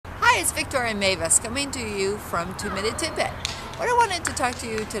Hi, it's Victoria and Mavis coming to you from Minute Tidbit. What I wanted to talk to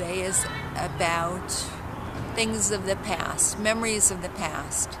you today is about things of the past, memories of the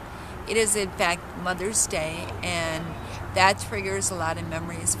past. It is in fact Mother's Day, and that triggers a lot of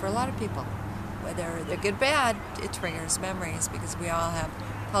memories for a lot of people. Whether they're good or bad, it triggers memories because we all have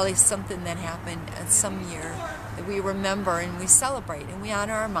probably something that happened at some year that we remember and we celebrate and we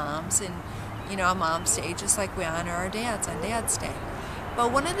honor our moms and on Mom's Day just like we honor our dads on Dad's Day.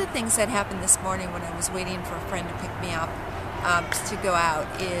 But one of the things that happened this morning when I was waiting for a friend to pick me up to go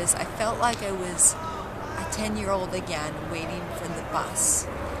out is I felt like I was a 10-year-old again waiting for the bus.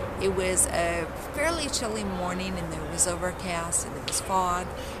 It was a fairly chilly morning and there was overcast and there was fog.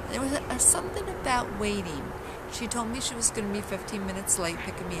 And there was something about waiting. She told me she was going to be 15 minutes late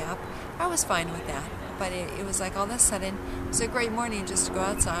picking me up. I was fine with that. But it was like all of a sudden, it was a great morning just to go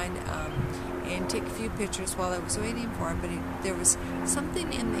outside and take a few pictures while I was waiting for her. But there was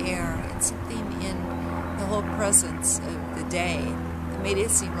something in the air and something in the whole presence of the day that made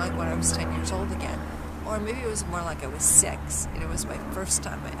it seem like when I was 10 years old again. Or maybe it was more like I was 6 and it was my first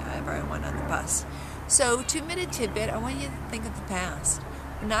time I ever went on the bus. So 2-minute tidbit, I want you to think of the past.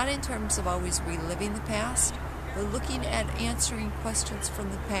 But not in terms of always reliving the past, but looking at answering questions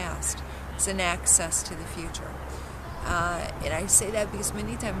from the past as an access to the future. And I say that because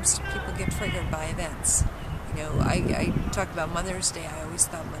many times people get triggered by events. I talk about Mother's Day. I always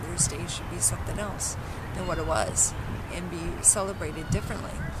thought Mother's Day should be something else than what it was and be celebrated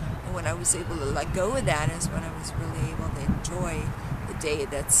differently. And when I was able to let go of that is when I was really able to enjoy the day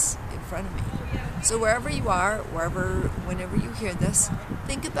that's in front of me. So wherever you are, whenever you hear this,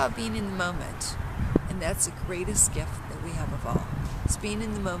 think about being in the moment. And that's the greatest gift that we have of all. It's being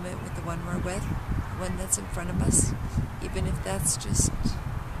in the moment with the one we're with, the one that's in front of us, even if that's just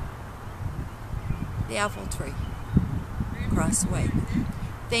the apple tree across the way.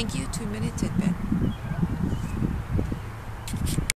 Thank you, 2-minute tidbit.